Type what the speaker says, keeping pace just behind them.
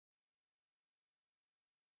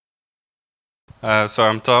So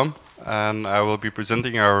I'm Tom, and I will be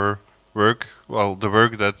presenting our work, well, the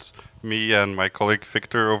work that me and my colleague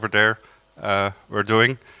Victor over there were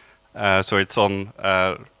doing. So it's on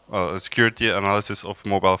well, security analysis of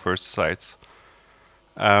mobile-first sites.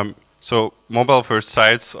 So mobile-first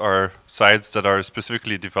sites are sites that are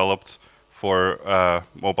specifically developed for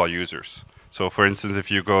mobile users. So for instance, if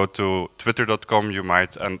you go to twitter.com, you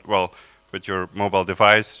might, well, with your mobile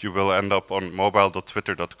device, you will end up on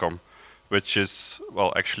mobile.twitter.com, which is,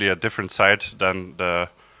 well, actually a different site than the,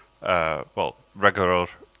 well, regular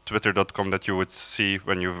twitter.com that you would see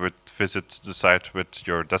when you would visit the site with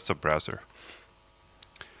your desktop browser.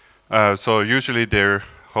 So usually they're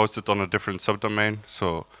hosted on a different subdomain,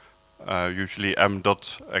 so usually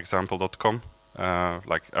m.example.com,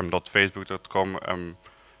 like m.facebook.com,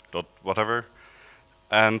 m.whatever.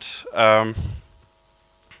 And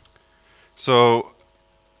so,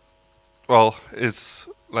 well, it's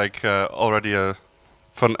like already a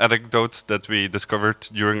fun anecdote that we discovered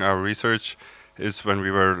during our research is when we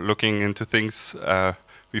were looking into things,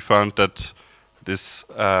 we found that this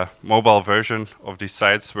mobile version of these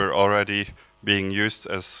sites were already being used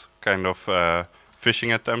as kind of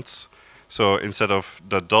phishing attempts. So instead of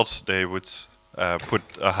the dot, they would put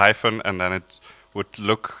a hyphen, and then it would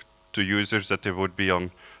look to users that they would be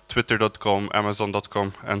on twitter.com,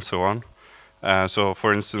 amazon.com, and so on. So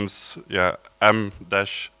for instance, yeah,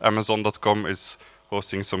 m-amazon.com is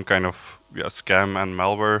hosting some kind of scam and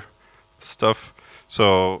malware stuff.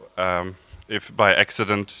 So if by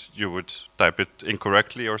accident you would type it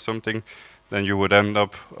incorrectly or something, then you would end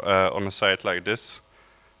up on a site like this.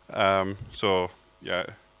 So yeah,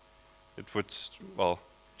 it would, well,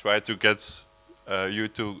 try to get you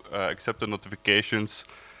to accept the notifications,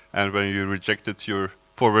 and when you reject it, you're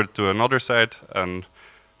forwarded to another site. And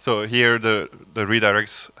so here the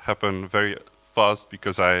redirects happen very fast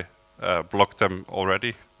because I blocked them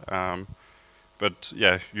already. But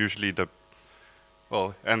yeah, usually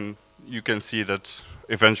well, and you can see that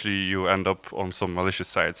eventually you end up on some malicious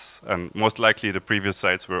sites, and most likely the previous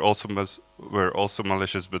sites were also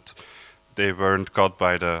malicious, but they weren't caught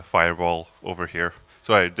by the firewall over here.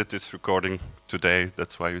 So I did this recording today.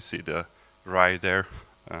 That's why you see the RAI there.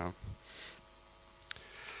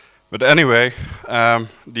 But anyway,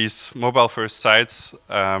 these mobile-first sites,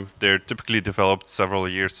 they're typically developed several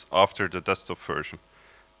years after the desktop version.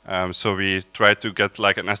 So we try to get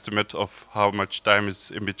like an estimate of how much time is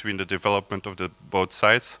in between the development of the both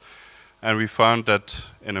sites, and we found that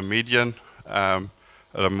in a median,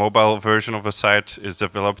 a mobile version of a site is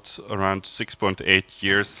developed around 6.8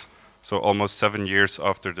 years, so almost 7 years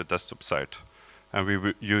after the desktop site. And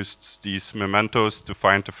we used these mementos to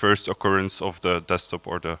find the first occurrence of the desktop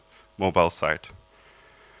or the mobile site.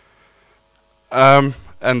 And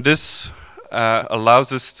this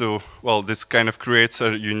allows us to, well, this kind of creates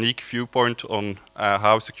a unique viewpoint on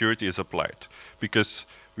how security is applied, because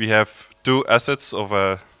we have two assets of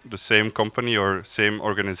the same company or same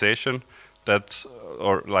organization that,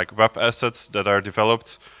 or like web assets that are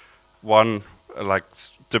developed, one like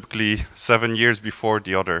typically 7 years before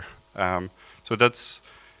the other. So that's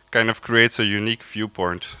kind of creates a unique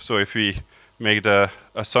viewpoint. So if we make the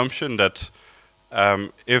assumption that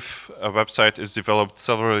if a website is developed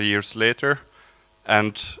several years later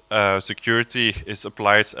and security is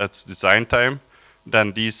applied at design time,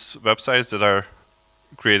 then these websites that are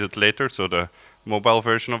created later, so the mobile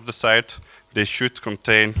version of the site, they should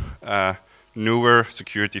contain newer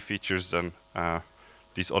security features than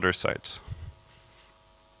these other sites.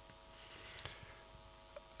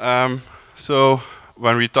 So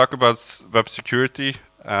when we talk about web security,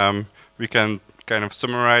 we can kind of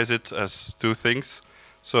summarize it as two things.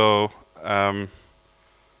 So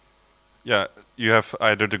yeah, you have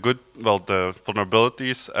either the good, well, the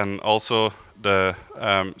vulnerabilities, and also the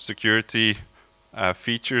security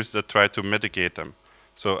features that try to mitigate them.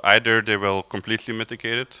 So either they will completely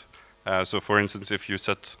mitigate it. So for instance, if you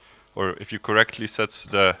set, or if you correctly set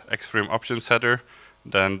the X-frame options header,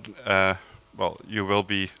 then well, you will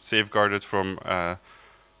be safeguarded from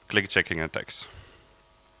click checking attacks.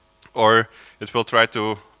 Or it will try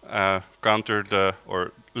to counter the,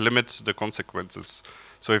 or limit the consequences.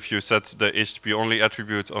 So if you set the HTTP only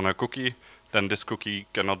attribute on a cookie, then this cookie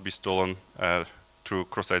cannot be stolen through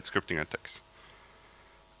cross-site scripting attacks.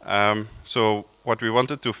 So what we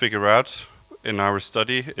wanted to figure out in our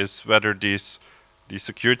study is whether these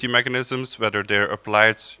security mechanisms, whether they're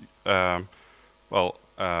applied well,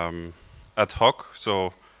 ad hoc,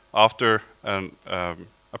 so after an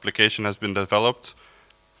application has been developed,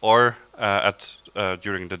 or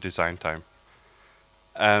during the design time.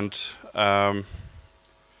 And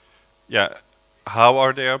yeah, how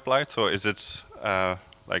are they applied? So is it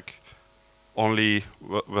like only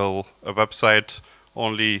will a website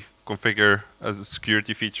only configure as a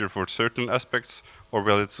security feature for certain aspects, or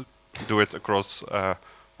will it do it across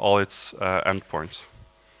all its endpoints?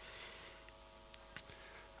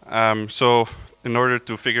 So in order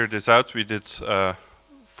to figure this out, we did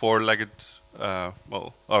four-legged,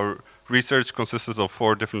 well, our research consisted of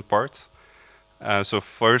 4 different parts. So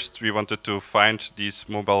first, we wanted to find these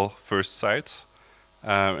mobile-first sites. In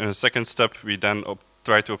a second step, we then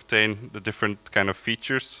try to obtain the different kind of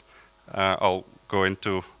features. I'll go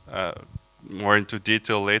into more into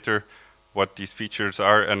detail later what these features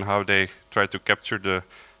are and how they try to capture the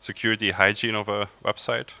security hygiene of a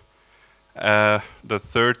website. The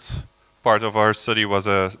third part of our study was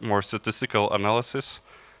a more statistical analysis,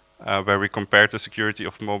 where we compared the security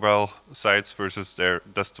of mobile sites versus their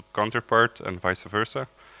desktop counterpart and vice versa.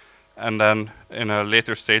 And then in a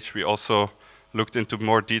later stage, we also looked into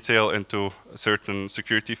more detail into certain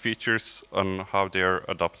security features on how they are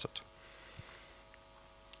adopted.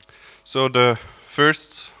 So the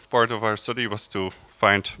first part of our study was to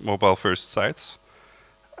find mobile-first sites.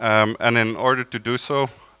 And in order to do so,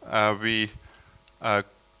 we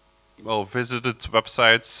visited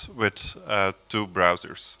websites with 2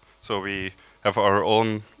 browsers. So we have our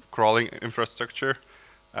own crawling infrastructure,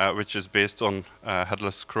 which is based on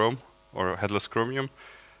headless Chrome or headless Chromium.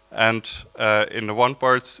 And in the one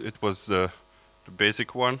part, it was the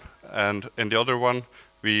basic one, and in the other one,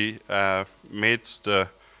 we made the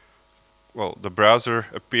browser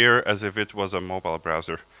appear as if it was a mobile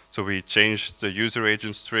browser. So we changed the user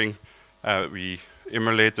agent string, we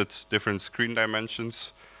emulated different screen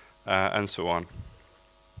dimensions, and so on.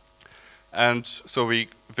 And so we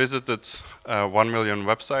visited 1 million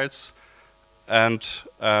websites, and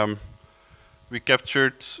we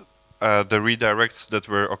captured the redirects that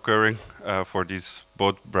were occurring for these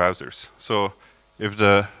both browsers. So if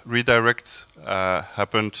the redirect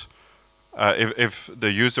happened, if the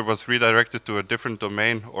user was redirected to a different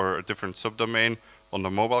domain or a different subdomain on the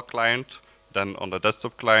mobile client than on the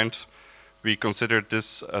desktop client, we considered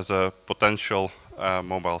this as a potential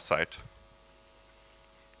mobile site.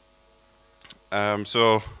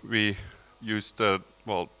 So we used the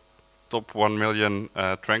top 1 million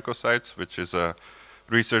Tranco sites, which is a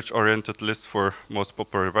research-oriented list for most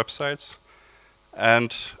popular websites.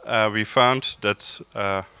 And we found that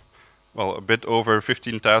a bit over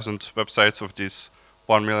 15,000 websites of these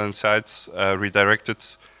 1 million sites redirected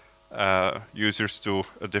users to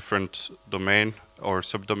a different domain or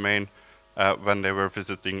subdomain when they were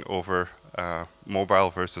visiting over mobile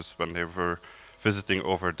versus when they were visiting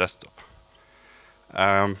over desktop.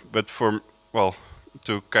 But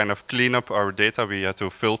to kind of clean up our data, we had to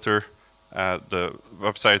filter the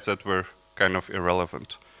websites that were kind of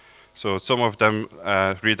irrelevant. So some of them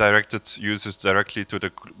redirected users directly to the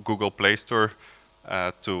Google Play Store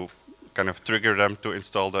to kind of trigger them to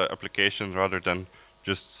install the application rather than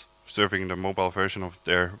just serving the mobile version of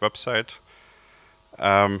their website.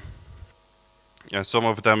 Some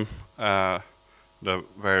of them where the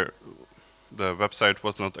website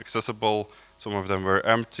was not accessible, some of them were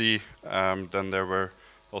empty. Then there were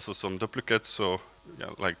also some duplicates. So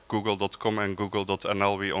like google.com and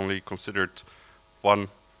google.nl, we only considered one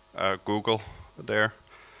Google there.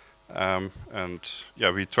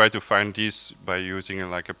 We tried to find these by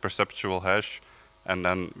using like a perceptual hash, and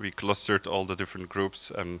then we clustered all the different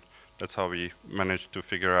groups, and that's how we managed to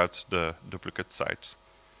figure out the duplicate sites.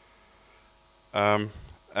 In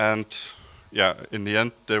the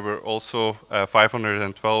end, there were also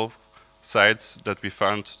 512 sites that we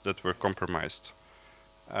found that were compromised.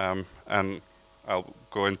 And I'll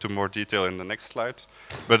go into more detail in the next slide.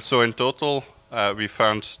 But so in total, we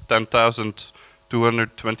found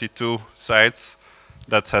 10,222 sites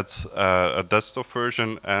that had a desktop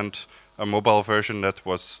version and a mobile version that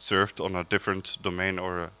was served on a different domain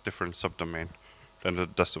or a different subdomain than the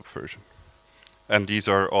desktop version. And these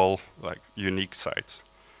are all like unique sites.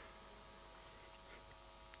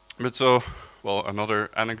 But so,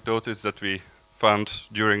 another anecdote is that we found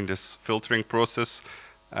during this filtering process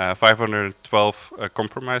 512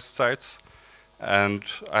 compromised sites, and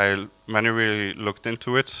I manually looked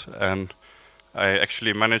into it, and I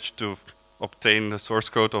actually managed to obtain the source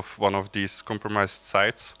code of one of these compromised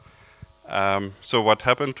sites. So what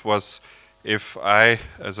happened was, if I,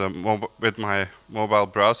 with my mobile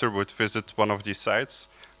browser, would visit one of these sites,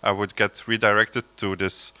 I would get redirected to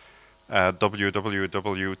this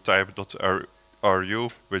www.type.ru,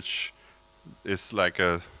 which is like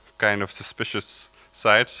a kind of suspicious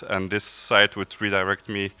site, and this site would redirect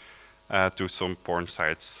me to some porn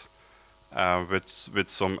sites. with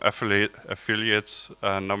some affiliate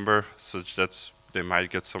number, such that they might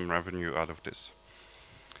get some revenue out of this.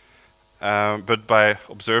 But by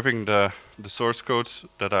observing the source code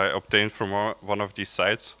that I obtained from one of these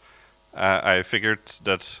sites, I figured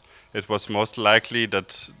that it was most likely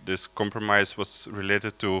that this compromise was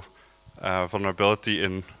related to vulnerability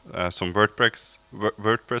in some WordPress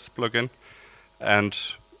plugin. And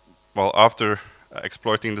well, after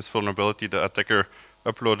exploiting this vulnerability, the attacker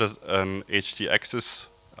uploaded an htaccess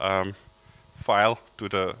file to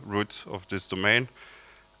the root of this domain.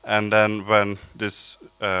 And then when this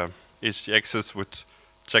htaccess would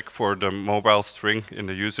check for the mobile string in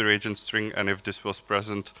the user agent string, and if this was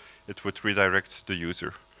present, it would redirect the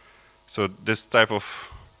user. So this type of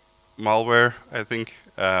malware, I think,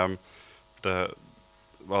 it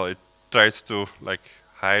tries to like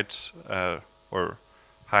hide or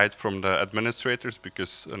hide from the administrators,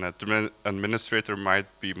 because an administrator might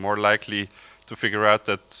be more likely to figure out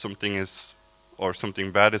that something is or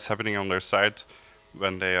something bad is happening on their site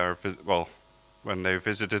when they are when they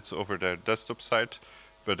visit it over their desktop site,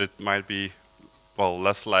 but it might be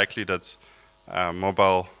less likely that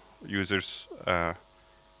mobile users that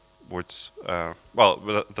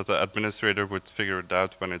the administrator would figure it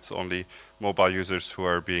out when it's only mobile users who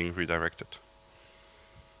are being redirected.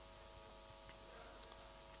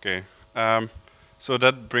 Okay, so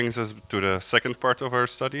that brings us to the second part of our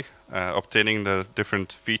study, obtaining the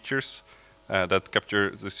different features that capture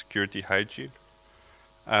the security hygiene.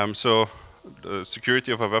 So the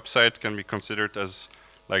security of a website can be considered as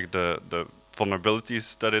like the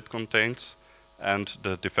vulnerabilities that it contains and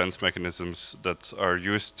the defense mechanisms that are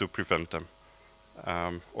used to prevent them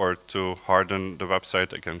or to harden the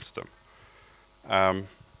website against them.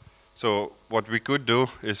 So what we could do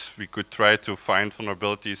is we could try to find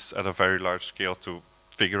vulnerabilities at a very large scale to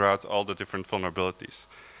figure out all the different vulnerabilities.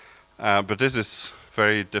 But this is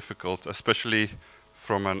very difficult, especially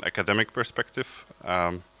from an academic perspective,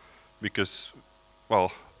 because,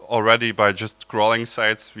 already by just crawling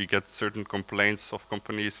sites, we get certain complaints of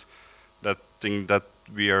companies that think that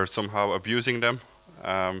we are somehow abusing them.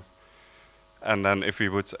 And then if we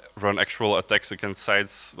would run actual attacks against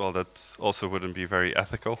sites, that also wouldn't be very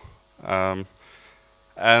ethical.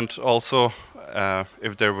 And also,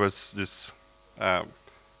 if there was this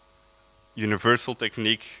universal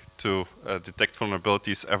technique to detect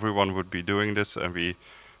vulnerabilities, everyone would be doing this, and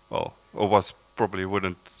OWASP probably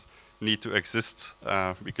wouldn't need to exist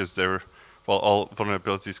because all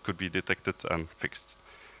vulnerabilities could be detected and fixed.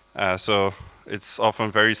 So it's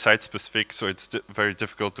often very site-specific, so it's very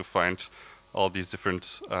difficult to find all these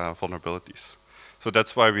different vulnerabilities. So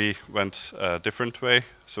that's why we went a different way.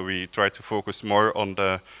 So we try to focus more on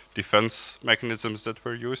the defense mechanisms that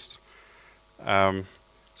were used.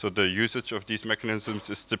 So the usage of these mechanisms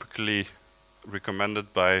is typically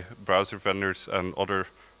recommended by browser vendors and other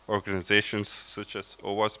organizations such as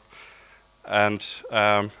OWASP. And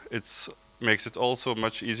it makes it also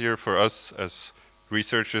much easier for us as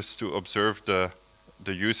researchers to observe the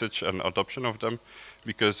usage and adoption of them,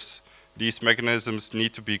 because these mechanisms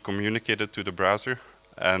need to be communicated to the browser,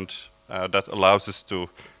 and that allows us to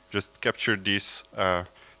just capture these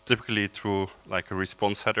typically through like a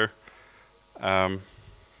response header.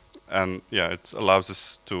 And yeah, it allows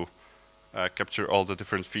us to capture all the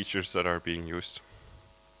different features that are being used.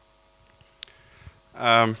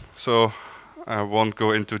 So I won't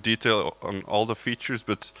go into detail on all the features,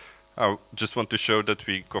 but I just want to show that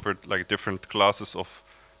we covered like different classes of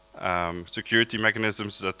security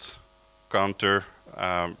mechanisms that counter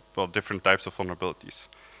different types of vulnerabilities.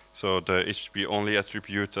 So the HTTP only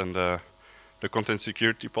attribute and the content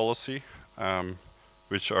security policy,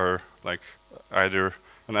 which are like either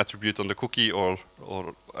an attribute on the cookie or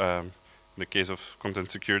in the case of content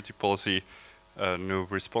security policy, a new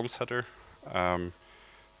response header.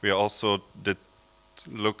 We also did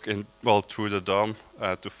look in through the DOM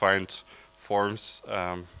to find forms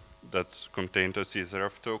that contained a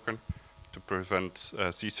CSRF token to prevent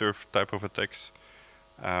CSRF type of attacks.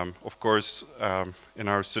 Of course, in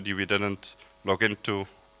our study we didn't log into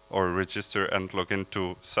or register and log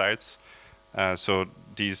into sites, so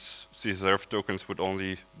these CSRF tokens would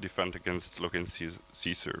only defend against login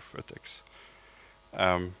CSRF attacks.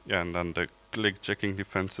 Yeah, and then the click checking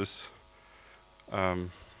defenses.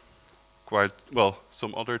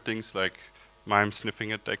 Some other things like MIME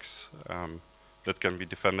sniffing attacks that can be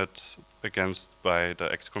defended against by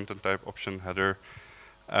the X-content type option header.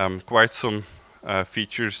 Quite some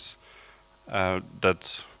features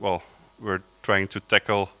that we're trying to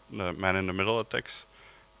tackle the man-in-the-middle attacks.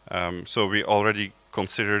 So we already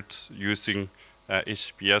considered using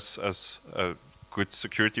HTTPS as a good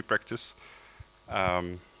security practice.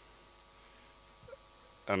 And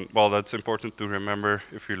well, that's important to remember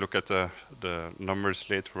if you look at the numbers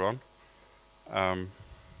later on.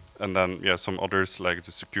 And then, yeah, some others like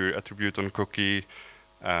the secure attribute on cookie,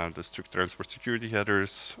 the strict transport security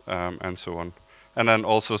headers, and so on. And then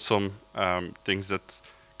also some things that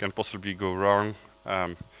can possibly go wrong,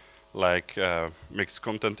 like mixed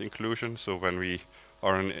content inclusion. So when we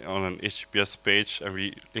are on an HTTPS page and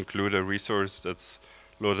we include a resource that's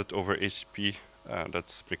loaded over HTTP,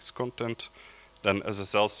 that's mixed content. Then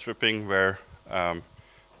SSL stripping, where,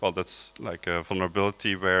 well, that's like a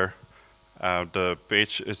vulnerability where the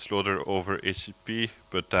page is loaded over HTTP,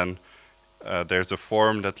 but then there's a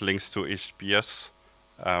form that links to HTTPS.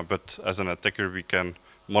 But as an attacker, we can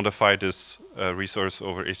modify this resource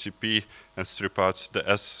over HTTP and strip out the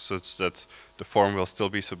S such that the form will still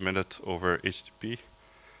be submitted over HTTP.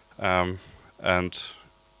 And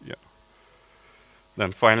yeah.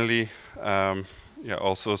 Then finally, yeah,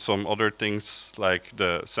 also some other things like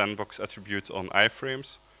the sandbox attribute on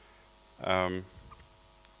iframes,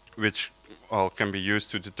 which can be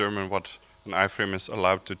used to determine what an iframe is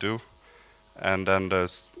allowed to do. And then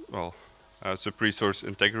there's, well, sub-resource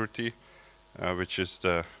integrity, which is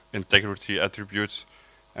the integrity attribute.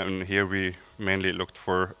 And here we mainly looked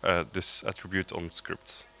for this attribute on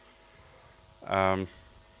scripts. And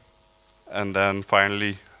then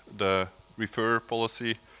finally, the refer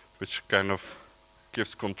policy, which kind of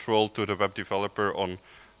gives control to the web developer on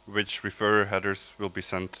which referrer headers will be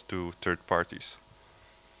sent to third parties.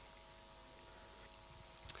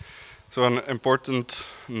 So an important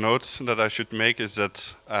note that I should make is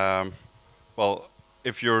that, well,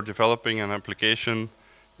 if you're developing an application,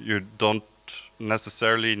 you don't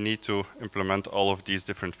necessarily need to implement all of these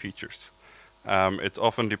different features. It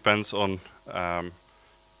often depends on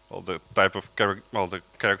well, the type of the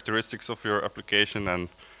characteristics of your application and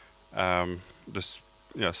the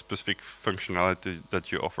specific functionality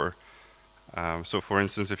that you offer. So, for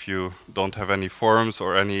instance, if you don't have any forms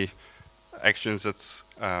or any actions that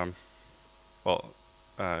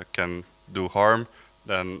can do harm,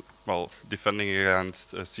 then defending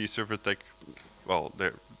against a C server attack,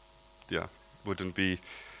 there, wouldn't be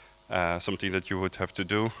something that you would have to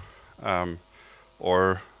do,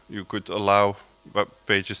 or you could allow web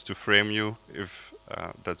pages to frame you if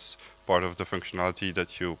that's part of the functionality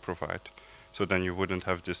that you provide. So then you wouldn't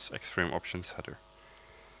have this Xframe options header.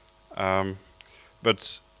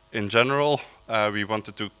 But in general, we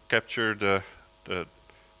wanted to capture the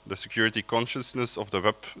security consciousness of the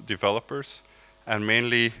web developers, and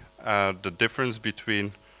mainly the difference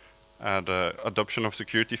between the adoption of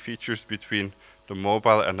security features between the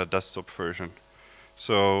mobile and the desktop version.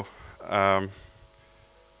 So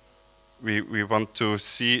we want to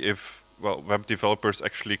see if web developers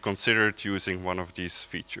actually considered using one of these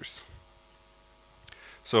features.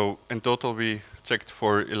 So in total, we checked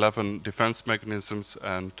for 11 defense mechanisms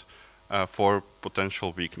and 4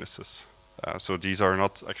 potential weaknesses. So these are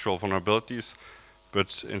not actual vulnerabilities,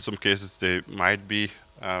 but in some cases they might be.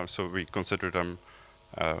 So we consider them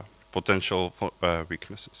potential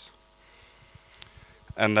weaknesses.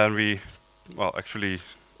 And then we actually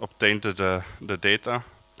obtained the data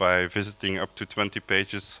by visiting up to 20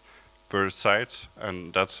 pages per site,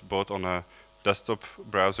 and that's both on a desktop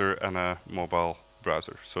browser and a mobile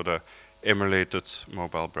browser, so the emulated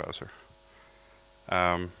mobile browser.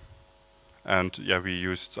 And yeah, we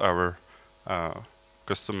used our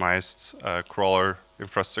customized crawler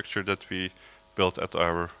infrastructure that we built at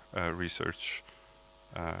our research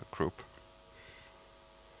group.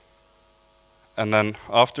 And then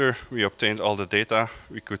after we obtained all the data,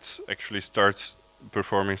 we could actually start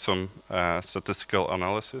performing some statistical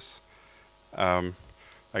analysis.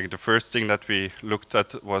 Like the first thing that we looked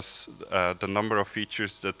at was the number of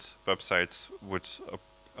features that websites would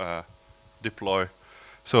deploy.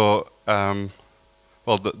 So,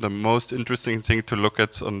 the most interesting thing to look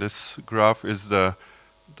at on this graph is the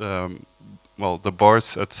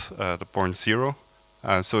bars at the point 0.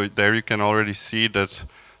 So there you can already see that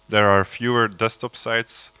there are fewer desktop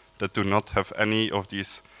sites that do not have any of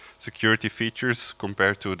these security features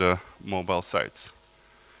compared to the mobile sites.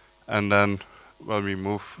 And then when we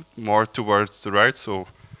move more towards the right, so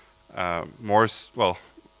more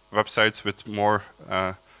websites with more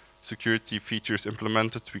security features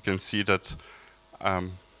implemented, we can see that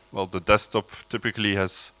the desktop typically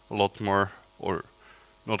has a lot more, or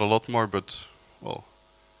not a lot more, but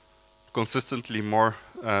consistently more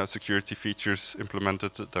security features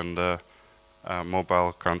implemented than the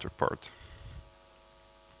mobile counterpart.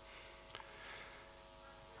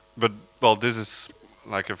 But this is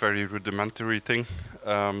like a very rudimentary thing.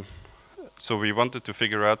 So we wanted to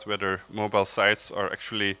figure out whether mobile sites are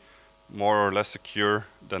actually more or less secure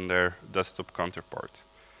than their desktop counterpart,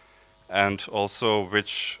 and also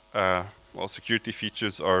which security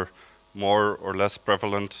features are more or less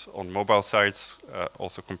prevalent on mobile sites,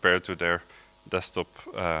 also compared to their desktop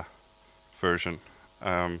version.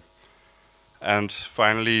 And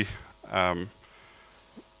finally,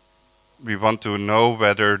 we want to know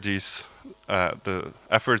whether these the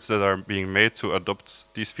efforts that are being made to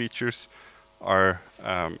adopt these features are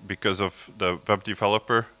because of the web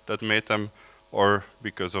developer that made them, or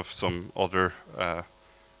because of some other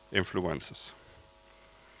influences.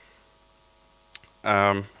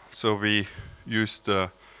 So we used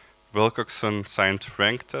the Wilcoxon signed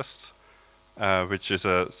rank test, which is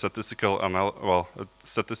a statistical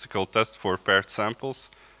test for paired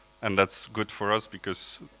samples, and that's good for us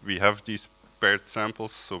because we have these paired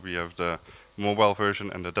samples. So we have the mobile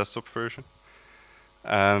version and the desktop version,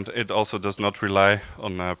 and it also does not rely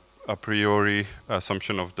on a priori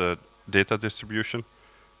assumption of the data distribution,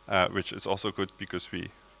 which is also good because we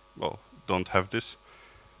don't have this.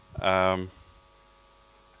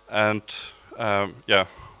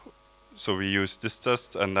 So we used this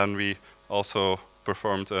test, and then we also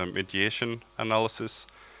performed a mediation analysis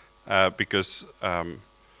because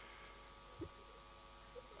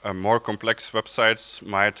more complex websites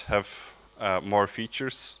might have more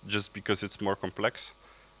features just because it's more complex.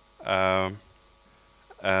 So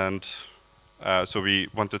we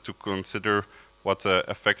wanted to consider what the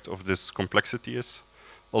effect of this complexity is,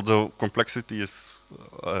 although complexity is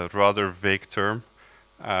a rather vague term.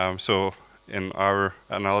 So in our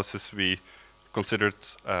analysis, we considered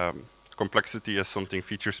complexity as something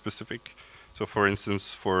feature specific. So for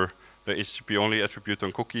instance, for the HTTP only attribute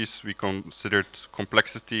on cookies, we considered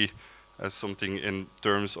complexity as something in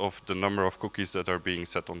terms of the number of cookies that are being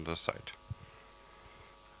set on the site.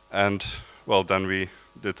 And well, then we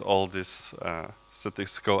did all this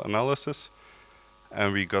statistical analysis,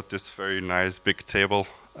 and we got this very nice big table.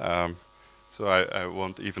 So I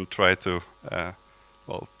won't even try to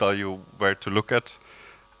tell you where to look at,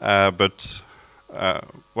 but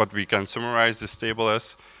what we can summarize this table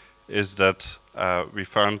as is that we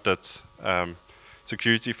found that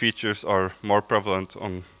security features are more prevalent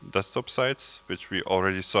on desktop sites, which we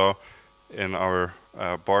already saw in our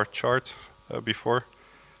bar chart before,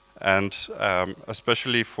 and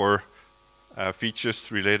especially for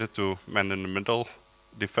features related to man-in-the-middle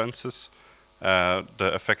defenses,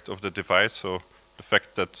 the effect of the device, so the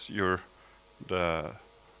fact that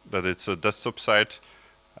that it's a desktop site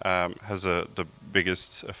has the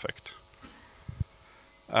biggest effect.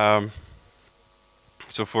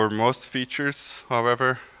 So for most features,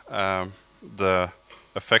 however, the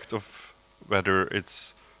effect of whether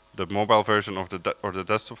it's the mobile version of or the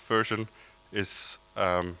desktop version is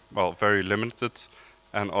very limited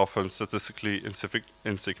and often statistically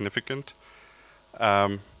insignificant.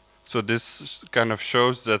 So this kind of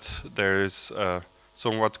shows that there is a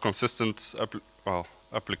somewhat consistent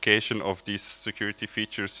application of these security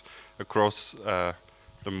features across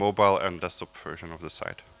the mobile and desktop version of the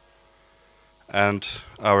site. And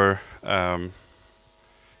our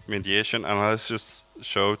mediation analysis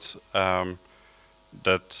showed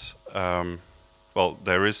that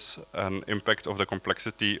there is an impact of the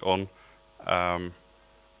complexity on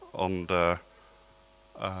the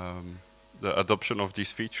adoption of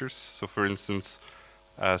these features. So, for instance,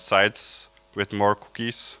 sites with more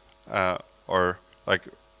cookies, or like,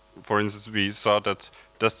 for instance, we saw that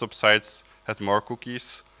desktop sites had more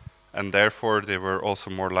cookies, and therefore they were also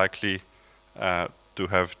more likely to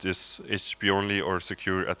have this HTTP only or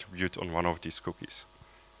secure attribute on one of these cookies.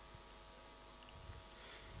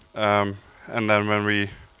 And then when we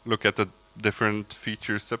look at the different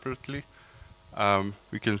features separately,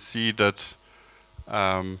 we can see that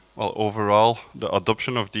overall the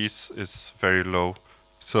adoption of these is very low.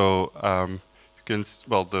 So you can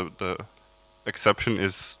the exception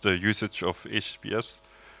is the usage of HTTPS,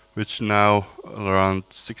 which now around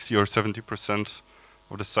 60 or 70%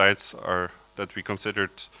 of the sites that we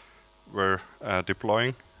considered were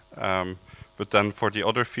deploying. But then for the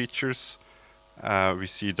other features, we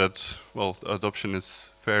see that the adoption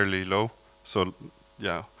is fairly low. So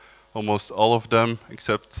yeah, almost all of them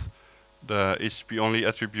except the HTTP only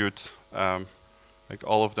attribute, like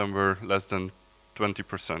all of them were less than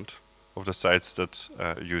 20% of the sites that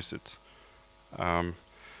use it.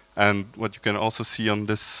 And what you can also see on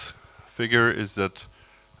this figure is that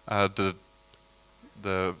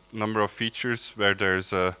the number of features where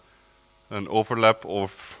there's an overlap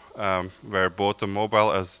of where both the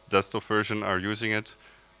mobile as desktop version are using it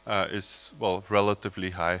is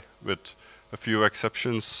relatively high, with a few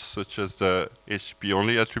exceptions, such as the HTTP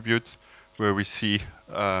only attribute, where we see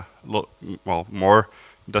more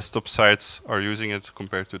desktop sites are using it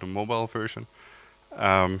compared to the mobile version.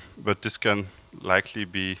 But this can likely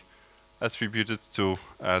be attributed to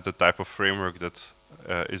the type of framework that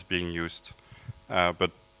is being used.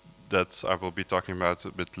 But that I will be talking about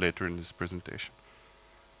a bit later in this presentation.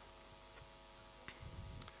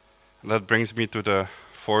 And that brings me to the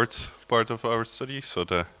fourth part of our study, so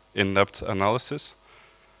the in-depth analysis.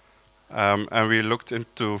 And we looked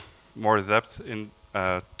into more depth in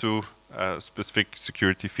two specific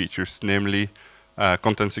security features, namely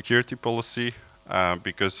content security policy,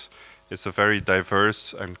 because it's a very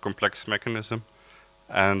diverse and complex mechanism,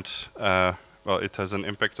 and well, it has an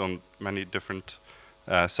impact on many different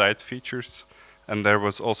site features. And there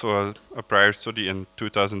was also a prior study in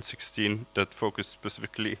 2016 that focused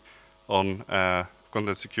specifically on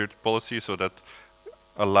content security policy, so that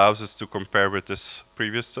allows us to compare with this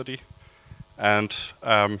previous study. And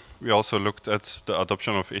we also looked at the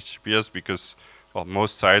adoption of HTTPS, because well,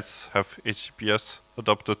 most sites have HTTPS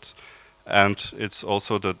adopted, and it's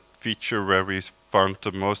also the feature where we found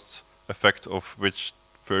the most effect of which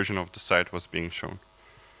version of the site was being shown.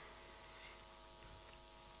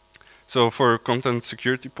 So for content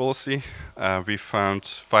security policy, we found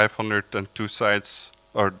 502 sites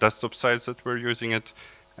or desktop sites that were using it,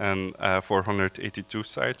 and 482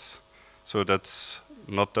 sites. So that's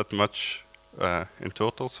not that much in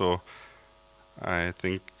total. So I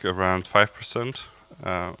think around 5%,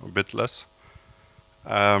 a bit less.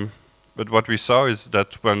 But what we saw is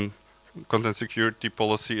that when content security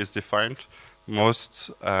policy is defined,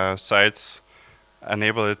 most sites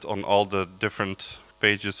enable it on all the different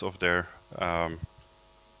pages of their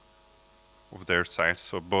sites.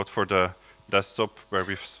 So both for the desktop, where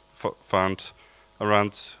we've found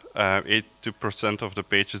around 80% of the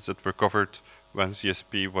pages that were covered when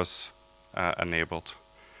CSP was enabled,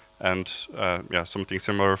 and yeah, something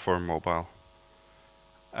similar for mobile.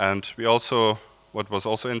 And we also, what was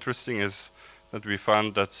also interesting is that we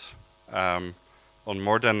found that on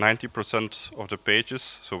more than 90% of the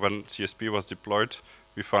pages, so when CSP was deployed,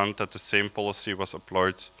 we found that the same policy was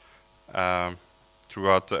applied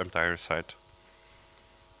throughout the entire site.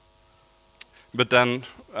 But then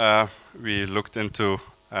we looked into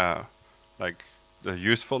like the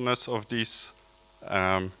usefulness of these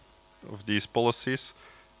policies,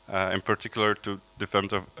 in particular to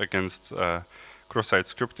defend against cross-site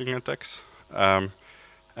scripting attacks.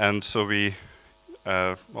 And so we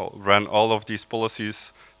ran all of these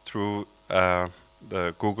policies through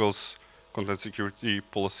the Google's Content Security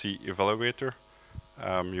Policy Evaluator.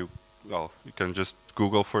 You can just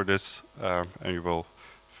Google for this, and you will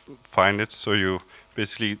find it. So you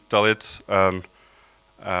basically tell it,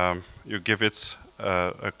 you give it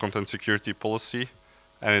a content security policy,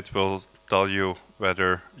 and it will tell you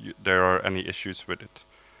whether there are any issues with it.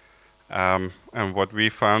 And what we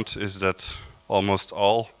found is that almost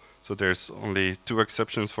all, so there's only 2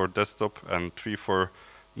 exceptions for desktop and 3 for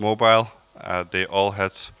mobile, they all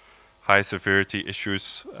had high severity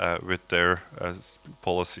issues with their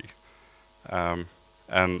policy.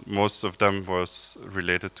 And most of them was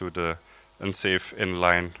related to the unsafe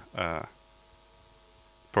inline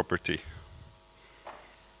property.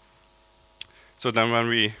 So then when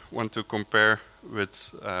we want to compare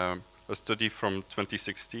with a study from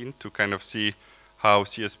 2016 to kind of see how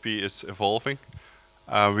CSP is evolving,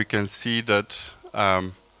 we can see that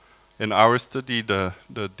in our study the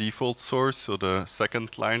default source, so the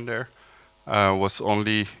second line there, was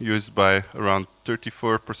only used by around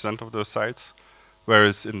 34% of the sites,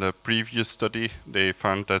 whereas in the previous study they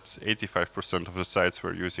found that 85% of the sites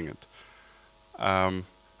were using it.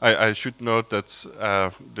 I should note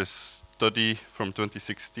that this study from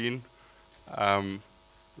 2016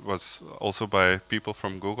 was also by people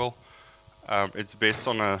from Google. It's based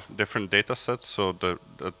on a different data set, so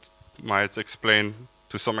that might explain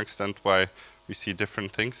to some extent why we see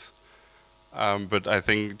different things. But I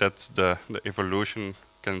think that the evolution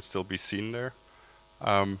can still be seen there.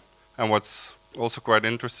 And what's also quite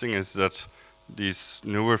interesting is that these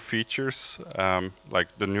newer features, like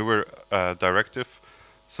the newer directive,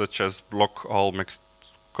 such as block all mixed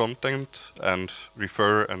content and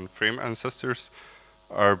refer and frame ancestors,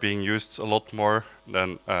 are being used a lot more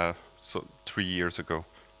than 3 years ago,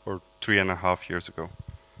 or 3.5 years ago.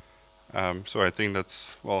 So I think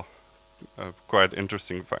that's, well, a quite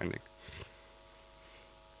interesting finding.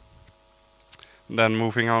 Then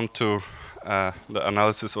moving on to the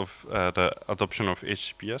analysis of the adoption of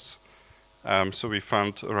HTTPS. So we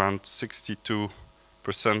found around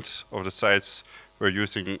 62% of the sites were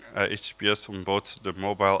using HTTPS on both the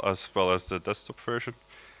mobile as well as the desktop version.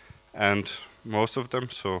 And most of them,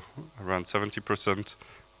 so around 70%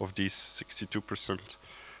 of these 62%,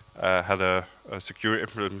 had a secure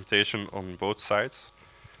implementation on both sides.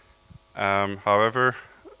 However,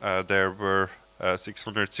 there were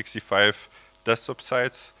 665 desktop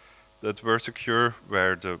sites that were secure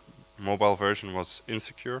where the mobile version was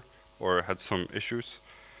insecure or had some issues.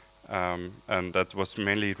 And that was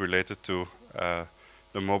mainly related to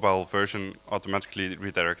the mobile version automatically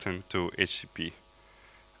redirecting to HTTP.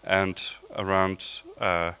 And around,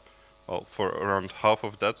 for around half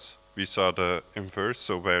of that, we saw the inverse,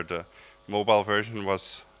 so where the mobile version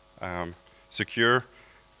was secure,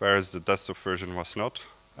 whereas the desktop version was not.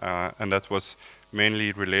 And that was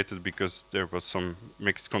mainly related because there was some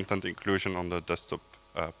mixed content inclusion on the desktop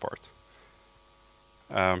part.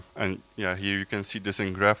 And yeah, here you can see this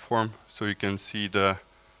in graph form. So you can see the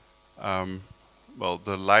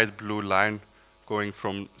the light blue line going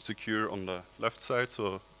from secure on the left side,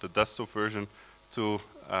 so the desktop version, to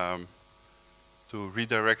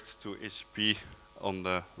redirect to HTTP on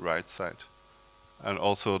the right side, and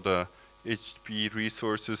also the HTTP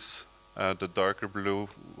resources, the darker blue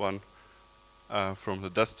one from the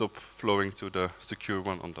desktop flowing to the secure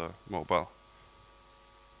one on the mobile.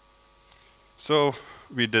 So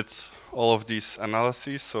we did all of these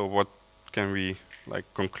analyses. So what can we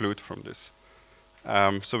conclude from this?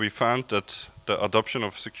 So we found that the adoption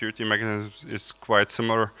of security mechanisms is quite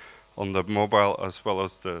similar on the mobile as well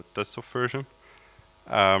as the desktop version.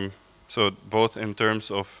 So both in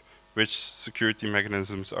terms of which security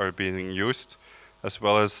mechanisms are being used, as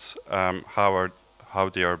well as how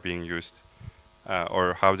they are being used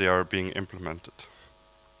or how they are being implemented.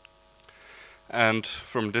 And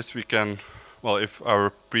from this we can, if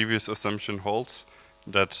our previous assumption holds,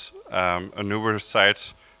 that a newer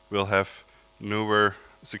site will have newer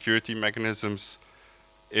security mechanisms.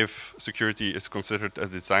 If security is considered a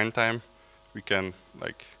design time, we can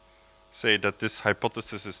say that this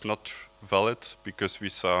hypothesis is not valid because we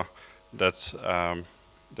saw that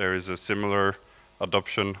there is a similar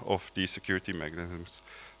adoption of these security mechanisms.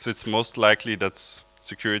 So it's most likely that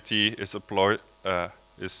security is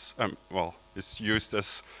is used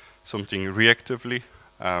as something reactively.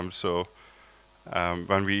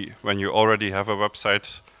 When you already have a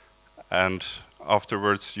website and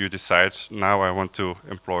afterwards you decide, now I want to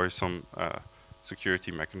employ some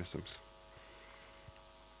security mechanisms.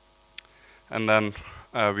 And then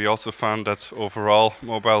we also found that overall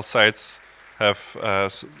mobile sites have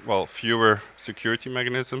fewer security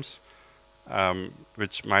mechanisms,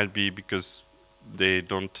 which might be because they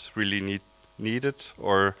don't really need it,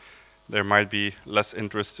 or there might be less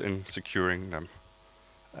interest in securing them.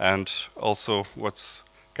 And also what's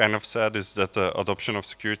kind of sad is that the adoption of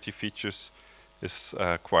security features is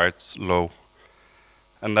quite low.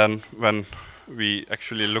 And then when we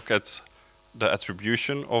actually look at the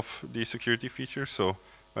attribution of the security features, so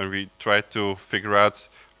when we try to figure out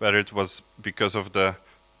whether it was because of the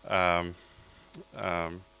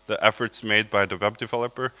efforts made by the web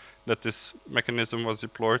developer that this mechanism was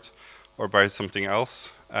deployed, or by something else,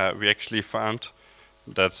 we actually found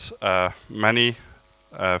that many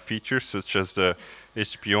features, such as the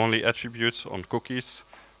HTTP-only attributes on cookies,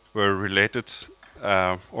 were related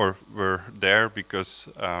or were there because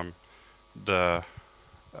the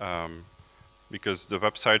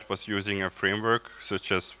website was using a framework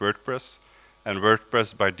such as WordPress, and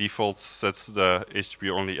WordPress by default sets the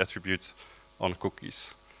HTTP-only attribute on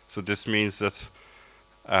cookies. So this means that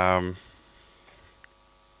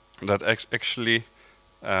actually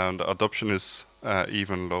the adoption is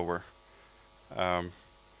even lower.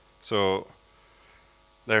 So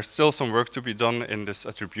there's still some work to be done in this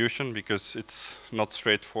attribution because it's not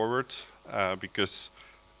straightforward, because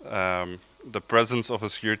the presence of a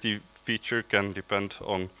security feature can depend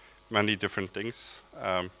on many different things.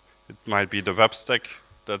 It might be the web stack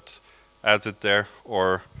that adds it there,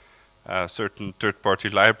 or certain third-party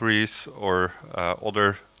libraries, or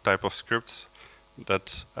other type of scripts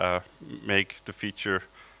that make the feature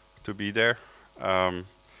to be there.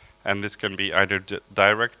 And this can be either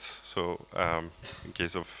direct, so in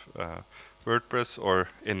case of WordPress, or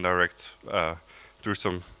indirect through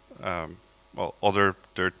some other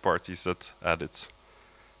third parties that add it.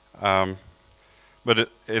 But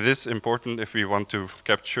it is important if we want to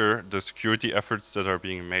capture the security efforts that are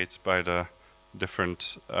being made by the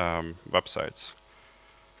different websites.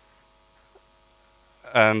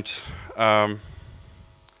 And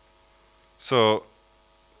so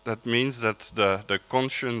that means that the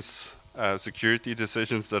conscious security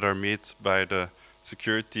decisions that are made by the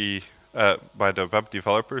security by the web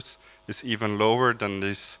developers is even lower than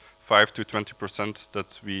this 5 to 20%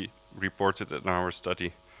 that we reported in our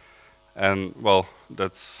study. And well,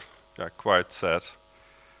 that's quite sad.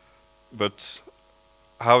 But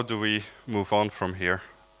how do we move on from here?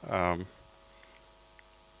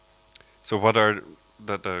 So what are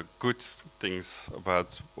the good things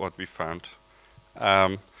about what we found?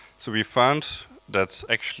 So we found that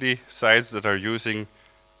actually sites that are using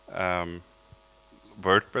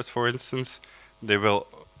WordPress, for instance, they will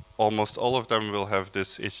almost all of them will have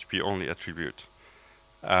this HTTP only attribute.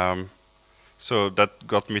 So that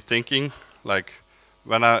got me thinking, like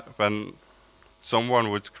when someone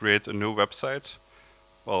would create a new website,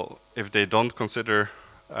 well, if they don't consider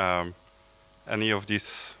any of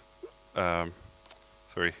these, so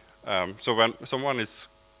when someone is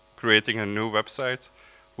creating a new website,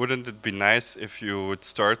 wouldn't it be nice if you would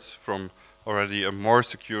start from already a more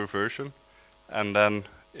secure version, and then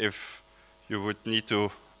if you would need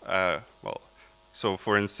to, so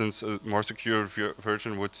for instance, a more secure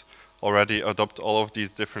version would already adopt all of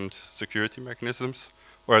these different security mechanisms,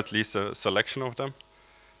 or at least a selection of them.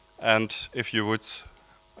 And if you would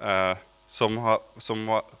somehow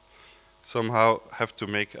have to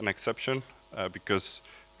make an exception because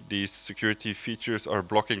these security features are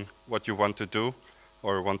blocking what you want to do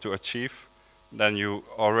or want to achieve, then you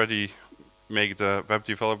already make the web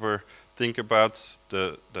developer think about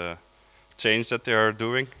the change that they are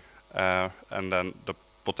doing and then the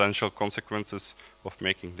potential consequences of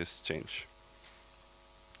making this change.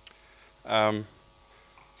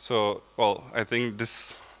 So, well, I think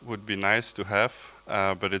this would be nice to have,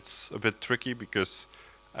 but it's a bit tricky because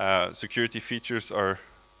security features are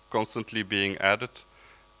constantly being added.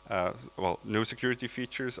 New security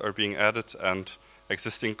features are being added, and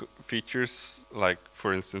existing features, like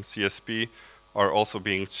for instance CSP, are also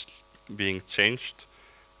being changed.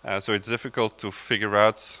 So it's difficult to figure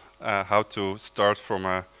out how to start from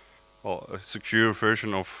a secure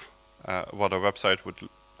version of what a website would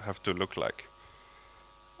have to look like.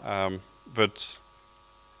 But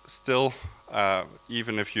still,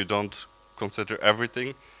 even if you don't consider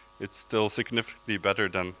everything, it's still significantly better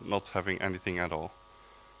than not having anything at all.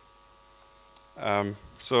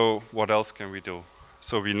 So what else can we do?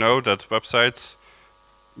 So we know that websites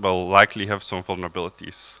will likely have some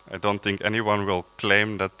vulnerabilities. I don't think anyone will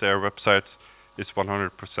claim that their website is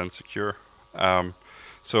 100% secure.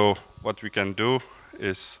 So what we can do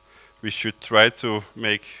is we should try to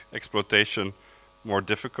make exploitation more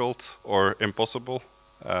difficult or impossible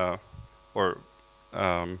for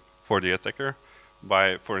the attacker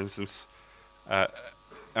by, for instance,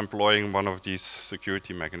 employing one of these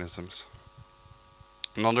security mechanisms.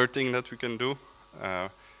 Another thing that we can do,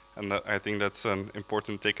 and I think that's an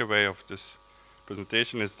important takeaway of this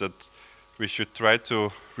presentation, is that we should try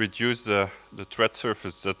to reduce the threat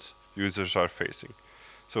surface that users are facing.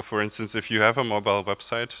 So for instance, if you have a mobile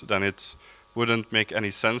website, then it wouldn't make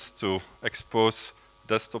any sense to expose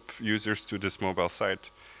desktop users to this mobile site,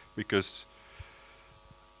 because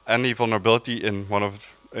any vulnerability in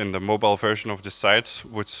the mobile version of the site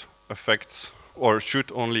would affect, or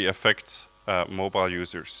should only affect, mobile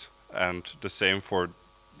users, and the same for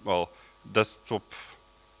desktop.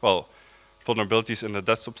 Vulnerabilities in the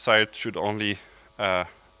desktop site should only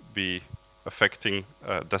be affecting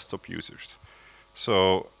desktop users.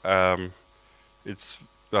 So it's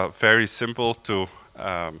very simple to,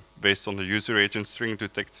 based on the user agent string,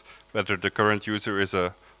 detect whether the current user is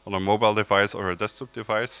on a mobile device or a desktop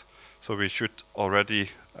device. So we should already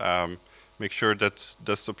make sure that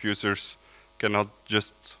desktop users cannot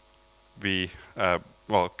just be,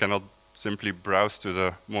 cannot simply browse to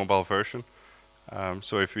the mobile version.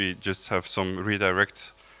 So if we just have some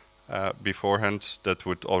redirect beforehand, that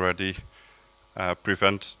would already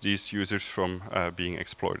prevent these users from being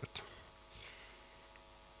exploited.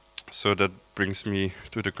 So that brings me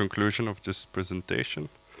to the conclusion of this presentation.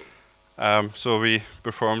 So we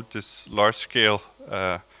performed this large-scale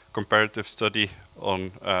comparative study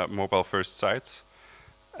on mobile-first sites,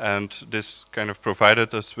 and this kind of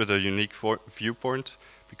provided us with a unique viewpoint,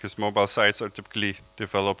 because mobile sites are typically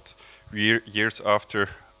developed years after,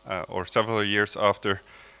 or several years after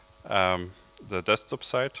the desktop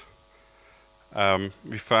site.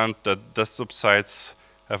 We found that desktop sites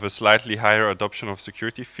have a slightly higher adoption of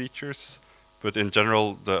security features, but in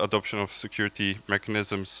general the adoption of security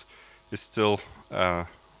mechanisms is still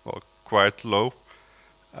quite low.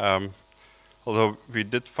 Although we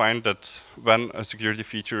did find that when a security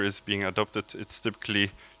feature is being adopted, it's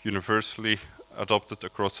typically universally adopted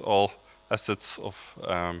across all assets of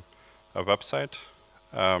a website.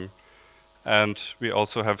 And we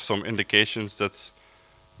also have some indications that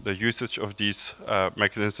the usage of these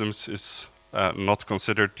mechanisms is not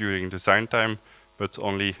considered during design time, but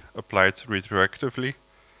only applied retroactively.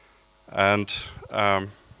 And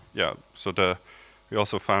yeah, so we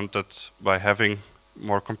also found that by having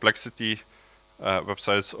more complexity,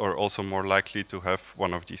 websites are also more likely to have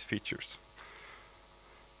one of these features.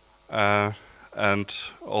 And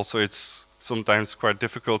also it's sometimes quite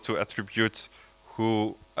difficult to attribute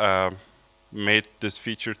who made this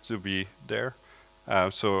feature to be there.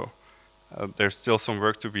 So there's still some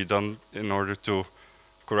work to be done in order to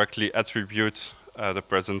correctly attribute the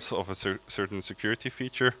presence of a certain security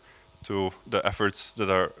feature to the efforts that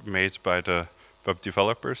are made by the web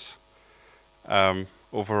developers.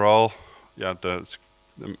 Overall, yeah, the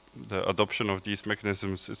adoption of these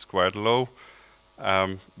mechanisms is quite low,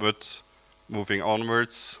 but moving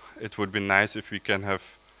onwards, it would be nice if we can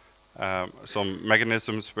have some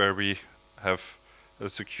mechanisms where we have a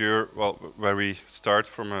secure, well, where we start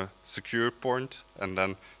from a secure point and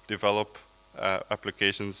then develop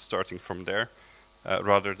applications starting from there,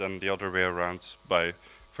 rather than the other way around, by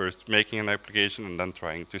first making an application and then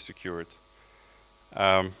trying to secure it.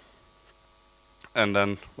 And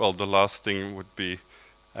then, well, the last thing would be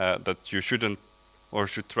that you shouldn't, or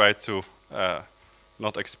should try to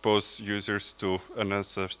not expose users to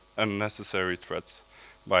unnecessary threats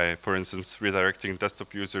by, for instance, redirecting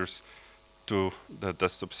desktop users to the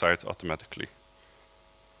desktop site automatically.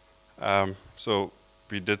 So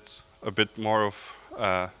we did a bit more of,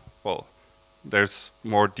 well, there's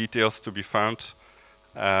more details to be found,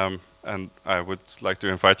 and I would like to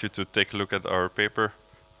invite you to take a look at our paper,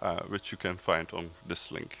 which you can find on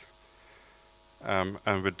this link.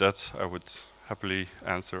 And with that, I would happily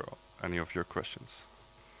answer any of your questions.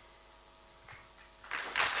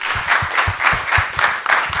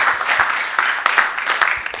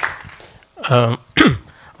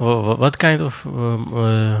 What kind of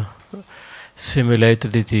simulator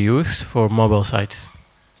did you use for mobile sites?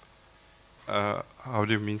 How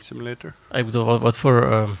do you mean simulator? I bedoel, wat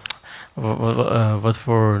voor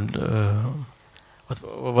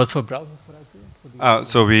browser?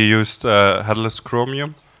 So we used headless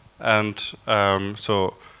Chromium, and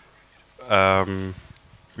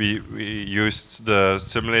we used the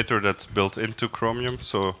simulator that's built into Chromium.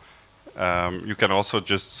 So you can also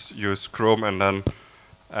just use Chrome and then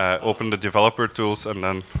open the developer tools, and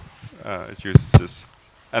then it uses this.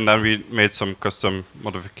 And then we made some custom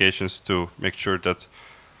modifications to make sure that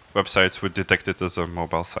websites would detect it as a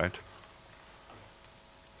mobile site.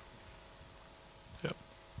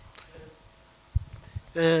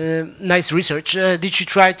 Nice research. Did you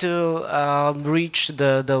try to reach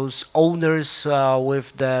those owners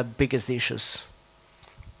with the biggest issues?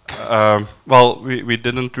 Well, we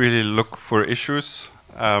didn't really look for issues.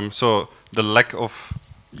 So the lack of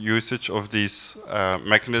usage of these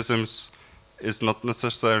mechanisms is not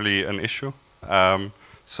necessarily an issue.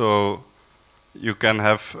 So you can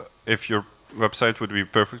have, if your website would be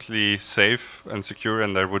perfectly safe and secure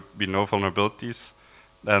and there would be no vulnerabilities,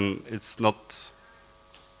 then it's not,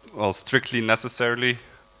 well, strictly necessary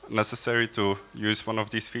to use one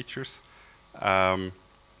of these features.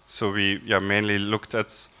 So we mainly looked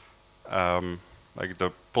at like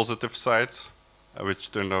the positive side,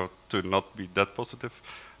 which turned out to not be that positive.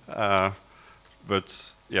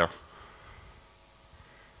 But yeah.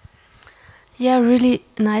 Yeah, really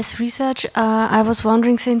nice research. I was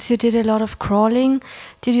wondering, since you did a lot of crawling,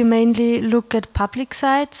 did you mainly look at public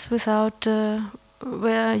sites without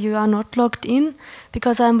where you are not logged in?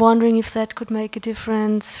 Because I'm wondering if that could make a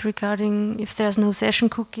difference regarding if there's no session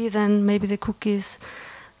cookie, then maybe the cookies,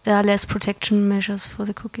 there are less protection measures for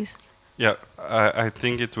the cookies. Yeah, I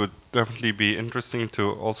think it would definitely be interesting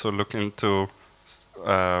to also look into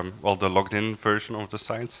well, the logged-in version of the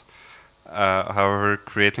sites. However,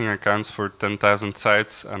 creating accounts for 10,000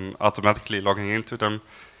 sites and automatically logging into them,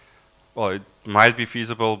 well, it might be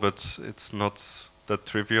feasible, but it's not that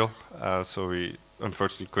trivial. So we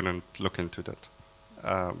unfortunately couldn't look into that.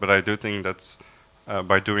 But I do think that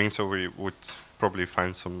by doing so, we would probably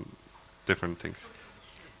find some different things.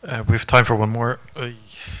 We have time for one more.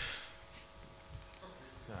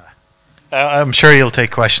 I'm sure you'll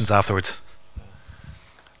take questions afterwards.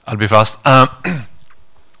 I'll be fast.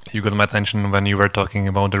 You got my attention when you were talking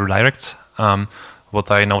about the redirects.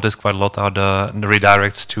 What I noticed quite a lot are the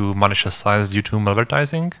redirects to malicious sites due to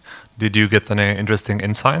malvertising. Did you get any interesting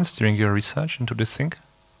insights during your research into this thing?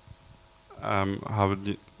 How would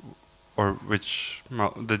you, or which,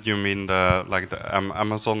 did you mean the like the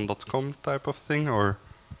Amazon.com type of thing, or?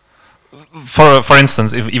 For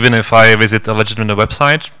instance, even if I visit a legitimate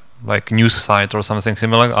website, like news site or something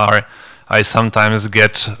similar, are I sometimes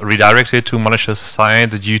get redirected to malicious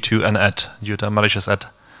site due to an ad, due to a malicious ad.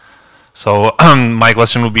 So my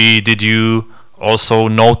question would be, did you also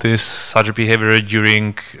notice such behavior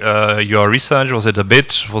during your research? Was it a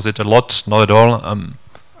bit? Was it a lot? Not at all?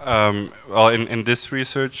 Well, in this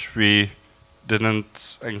research, we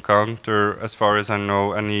didn't encounter, as far as I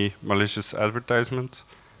know, any malicious advertisement,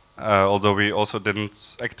 although we also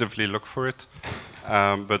didn't actively look for it.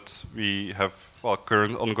 But we have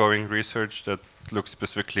current ongoing research that looks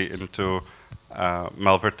specifically into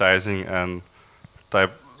malvertising and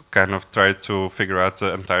kind of try to figure out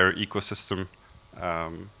the entire ecosystem.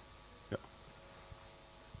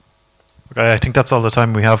 Okay, I think that's all the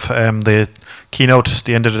time we have. The keynote,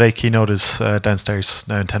 the end of the day keynote is downstairs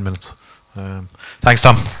now in 10 minutes. Thanks,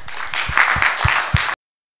 Tom.